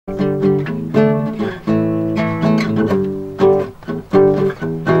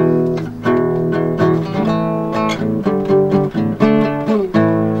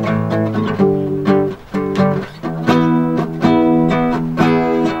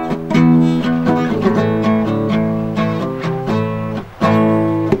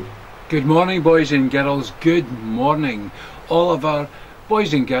Good morning, boys and girls. Good morning, all of our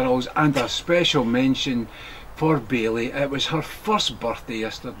boys and girls, and a special mention for Bailey. It was her first birthday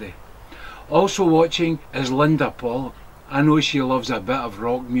yesterday. Also watching is Linda Paul. I know she loves a bit of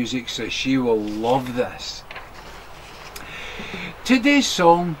rock music, so she will love this. Today's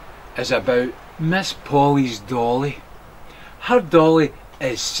song is about Miss Polly's Dolly. Her Dolly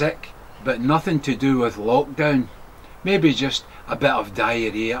is sick, but nothing to do with lockdown. Maybe just a bit of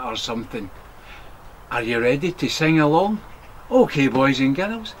diarrhea or something. Are you ready to sing along? Okay, boys and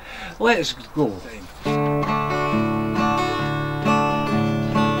girls, let's go.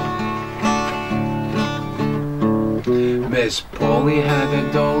 Miss Polly had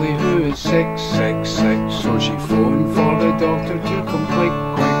a dolly who was sick, so she phoned for the doctor to come quick.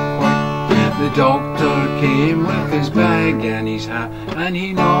 The doctor came with his bag and his hat, and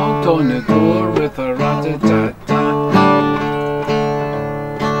he knocked on the door with a rat-a-tat-tat.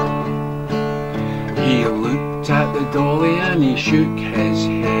 He looked at the dolly and he shook his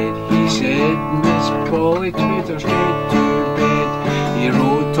head. He said, Miss Polly, toot her straight to bed. He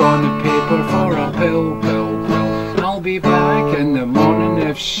wrote on the paper for a pill. I'll be back in the morning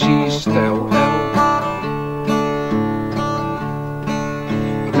if she's still ill.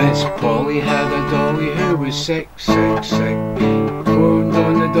 Miss Polly had a dolly who was sick. Phoned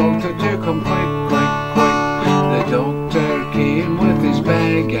on the doctor to come quick. The doctor came with his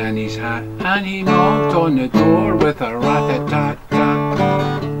bag and his hat, and he knocked on the door with a rat-a-tat-tat.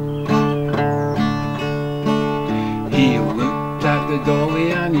 He looked at the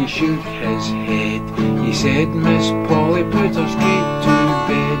dolly and he shook his head. He said, Miss Polly, put her straight to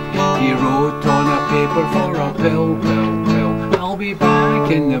bed. He wrote on a paper for a pill. I'll be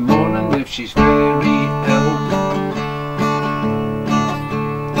back in the morning if she's very ill.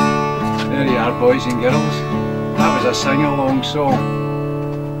 There you are, boys and girls. That was a sing-along song.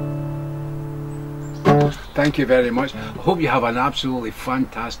 Thank you very much. I hope you have an absolutely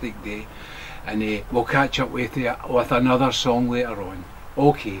fantastic day, and we'll catch up with you with another song later on.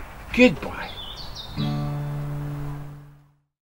 Okay, goodbye.